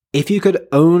If you could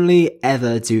only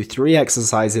ever do 3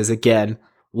 exercises again,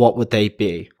 what would they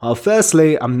be? Well,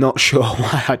 firstly, I'm not sure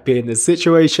why I'd be in this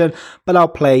situation, but I'll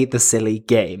play the silly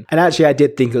game. And actually, I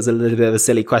did think it was a little bit of a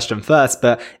silly question first,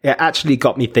 but it actually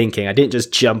got me thinking. I didn't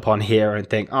just jump on here and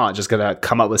think, I'm just going to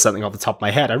come up with something off the top of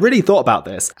my head. I really thought about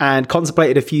this and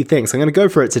contemplated a few things. I'm going to go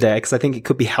for it today because I think it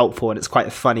could be helpful and it's quite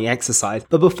a funny exercise.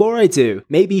 But before I do,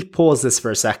 maybe pause this for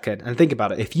a second and think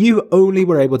about it. If you only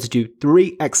were able to do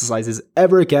 3 exercises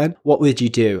ever again, what would you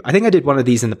do? I think I did one of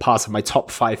these in the past of my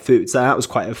top 5 foods, and that was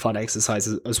quite a fun exercise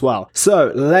as well.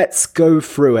 So let's go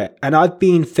through it. And I've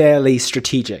been fairly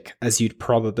strategic, as you'd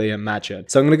probably imagine.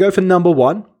 So I'm going to go for number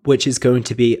 1, which is going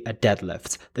to be a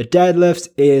deadlift. The deadlift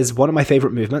is one of my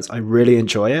favorite movements. I really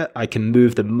enjoy it. I can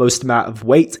move the most amount of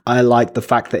weight. I like the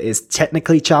fact that it's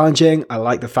technically challenging. I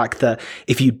like the fact that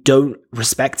if you don't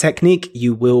respect technique,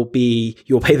 you'll pay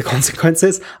the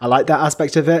consequences. I like that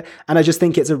aspect of it. And I just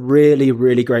think it's a really,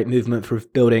 really great movement for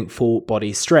building full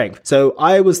body strength. So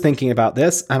I was thinking about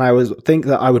this, and I think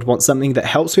that I would want something that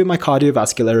helps with my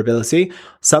cardiovascular ability,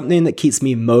 something that keeps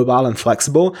me mobile and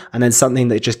flexible, and then something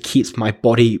that just keeps my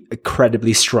body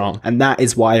incredibly strong. And that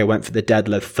is why I went for the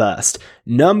deadlift first.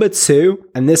 Number 2,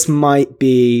 and this might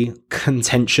be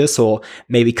contentious or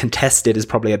maybe contested is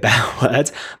probably a better word,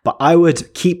 but I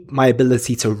would keep my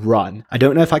ability to run. I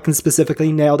don't know if I can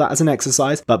specifically nail that as an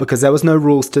exercise, but because there was no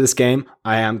rules to this game,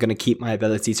 I am going to keep my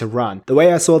ability to run. The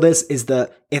way I saw this is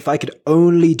that if I could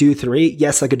only do 3,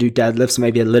 yes, I could do deadlifts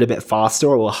maybe a little bit faster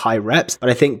or high reps, but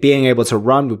I think being able to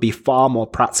run would be far more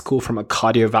practical from a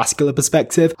cardiovascular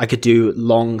perspective. I could do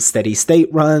long, steady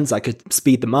state runs. I could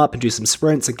speed them up and do some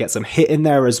sprints and get some HIIT in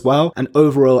there as well. And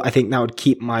overall, I think that would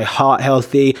keep my heart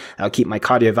healthy. That would keep my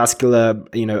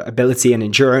cardiovascular, ability and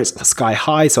endurance sky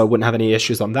high, so I wouldn't have any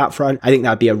issues on that front. I think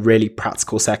that'd be a really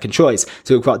practical second choice.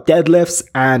 So we've got deadlifts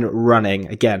and running.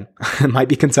 Again, it might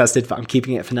be contested, but I'm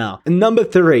keeping it for now. And number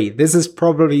 3, this is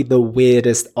probably the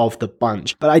weirdest of the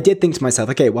bunch, but I did think to myself,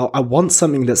 okay, well, I want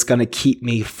something that's going to keep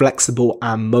me flexible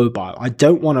and mobile. I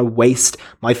don't want to waste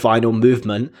my final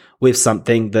movement with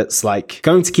something that's like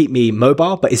going to keep me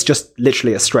mobile, but it's just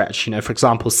literally a stretch. For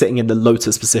example, sitting in the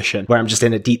lotus position where I'm just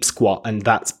in a deep squat, and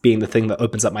that's being the thing that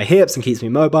opens up my hips and keeps me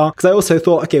mobile. Because I also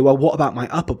thought, okay, well, what about my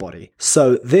upper body?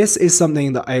 So this is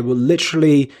something that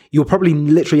you'll probably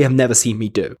literally have never seen me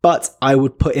do, but I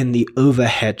would put in the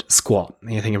overhead squat.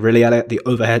 You're thinking really at it, the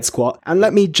overhead squat. And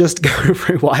let me just go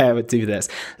through why I would do this.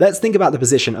 Let's think about the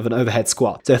position of an overhead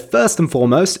squat. So first and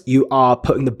foremost, you are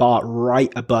putting the bar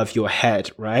right above your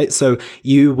head, right? So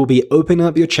you will be opening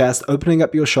up your chest, opening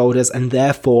up your shoulders, and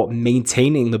therefore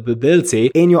maintaining the mobility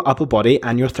in your upper body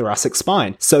and your thoracic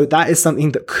spine. So that is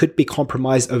something that could be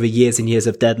compromised over years and years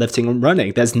of deadlifting and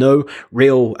running. There's no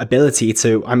real ability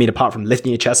to, apart from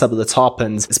lifting your chest up at the top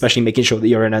and especially making sure that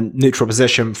you're in a neutral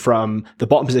position from the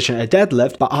bottom position at a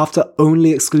deadlift. But after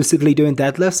only exclusively doing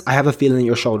deadlifts, I have a feeling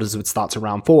your shoulders would start to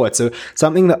round forward. So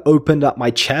something that opened up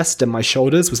my chest and my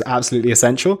shoulders was absolutely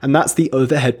essential. And that's the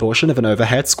overhead portion of an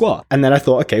overhead squat. And then I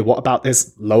thought, okay, what about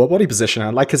this lower body position?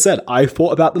 And like I said, I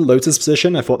thought about the lotus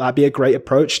position. I thought that'd be a great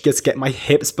approach, just get my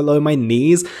hips below my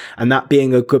knees and that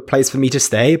being a good place for me to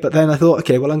stay. But then I thought,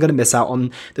 okay, well, I'm going to miss out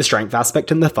on the strength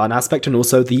aspect and the fun aspect and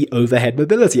also the overhead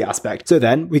mobility aspect. So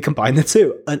then we combine the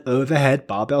two. An overhead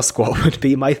barbell squat would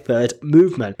be my third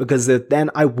movement because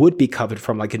then I would be covered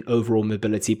from like an overall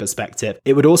mobility perspective.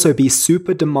 It would also be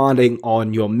super demanding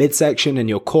on your midsection and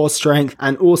your core strength.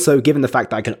 And also given the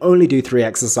fact that I can only do 3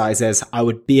 exercises, I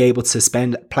would be able to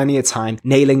spend plenty of time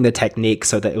nailing the technique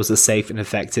so that it was a safe and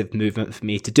effective movement for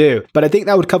me to do. But I think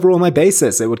that would cover all my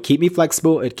bases. It would keep me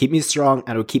flexible, it'd keep me strong,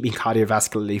 and it would keep me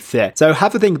cardiovascularly fit. So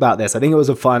have to think about this. I think it was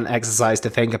a fun exercise to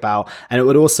think about, and it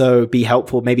would also be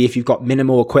helpful maybe if you've got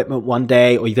minimal equipment one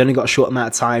day or you've only got a short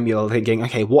amount of time, you're thinking,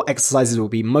 okay, what exercises will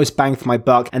be most bang for my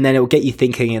buck? And then it will get you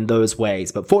thinking in those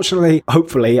ways. But fortunately,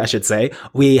 hopefully, I should say,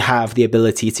 we have the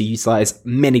ability to utilize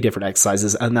many different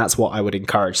exercises, and that's what I would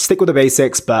encourage. Stick with the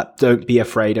basics, but don't be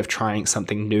afraid of trying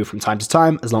something new from time to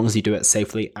time, as long as you do it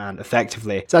safely and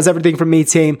effectively. So that's everything from me,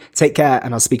 team. Take care,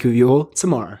 and I'll speak with you all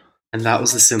tomorrow. And that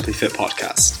was the Simply Fit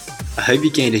podcast. I hope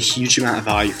you gained a huge amount of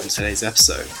value from today's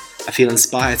episode. I feel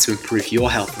inspired to improve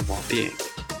your health and well-being.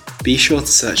 Be sure to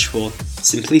search for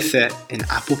Simply Fit in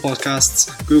Apple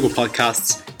Podcasts, Google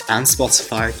Podcasts, and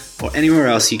Spotify, or anywhere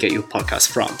else you get your podcast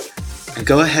from. And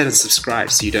go ahead and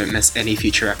subscribe so you don't miss any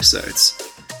future episodes.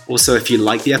 Also, if you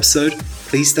like the episode,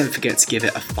 please don't forget to give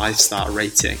it a 5-star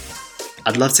rating.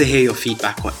 I'd love to hear your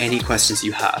feedback or any questions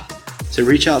you have. So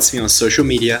reach out to me on social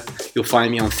media. You'll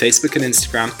find me on Facebook and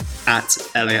Instagram at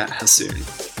Elliot Hassoun.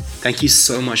 Thank you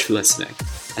so much for listening,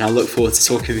 and I look forward to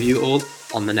talking with you all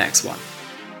on the next one.